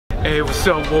Hey, what's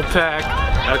up, Wolfpack?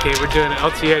 Okay, we're doing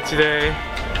LTA today.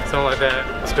 Something like that.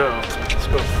 Let's go. Let's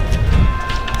go.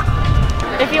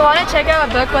 If you want to check out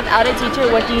a book without a teacher,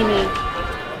 what do you need?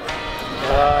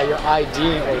 Your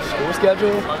ID or school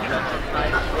schedule.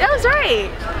 That was right.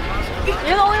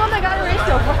 You're the only one that got it right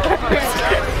so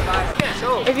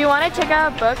far. If you want to check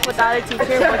out a book without a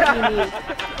teacher, what do you need?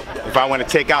 If I want to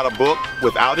take out a book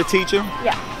without a teacher?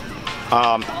 Yeah.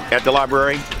 At the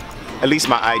library, at least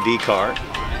my ID card.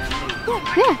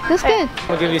 Yeah, that's good.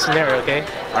 I'll give you a scenario, okay?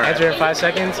 All right. Answer in 5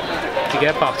 seconds to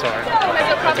get a Pop-Tart.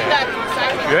 Okay.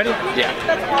 You ready? Yeah.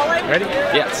 Ready?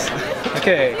 Yes.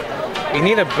 Okay. You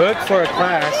need a book for a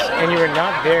class and you were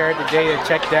not there the day you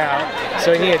checked out.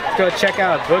 So you need to go check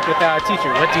out a book without a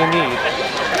teacher. What do you need?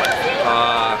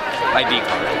 ID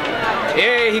card.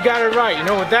 Hey, he got it right. You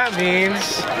know what that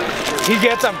means? He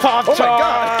gets a Pop-Tart! Oh my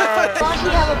God! As long as you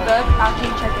have a book after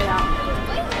you check it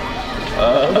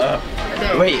out.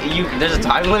 Wait, there's a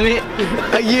time limit?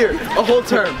 A year, a whole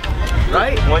term,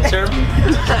 right? One term?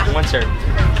 One term.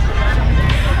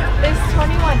 It's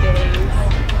 21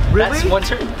 days. Really? That's one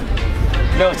term?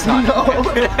 No, it's not. No.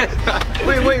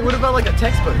 Wait, what about like a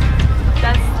textbook?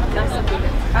 That's something.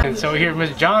 And so here,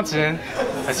 Ms. Johnson,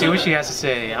 let's see what she has to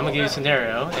say. I'm gonna give you a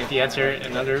scenario. If you answer it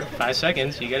in under 5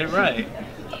 seconds, you get it right.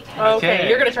 Okay,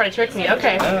 you're gonna try to trick me.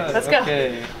 Okay, let's go.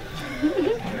 Okay.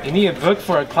 You need a book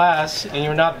for a class, and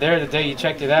you're not there the day you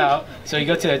checked it out. So you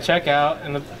go to the checkout,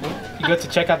 and you go to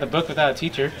check out the book without a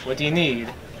teacher. What do you need?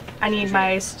 I need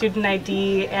my student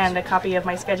ID and a copy of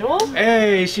my schedule.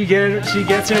 Hey, she gets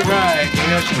it right. You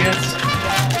know, she gets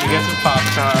a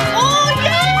Pop-Tart. Oh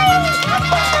yeah!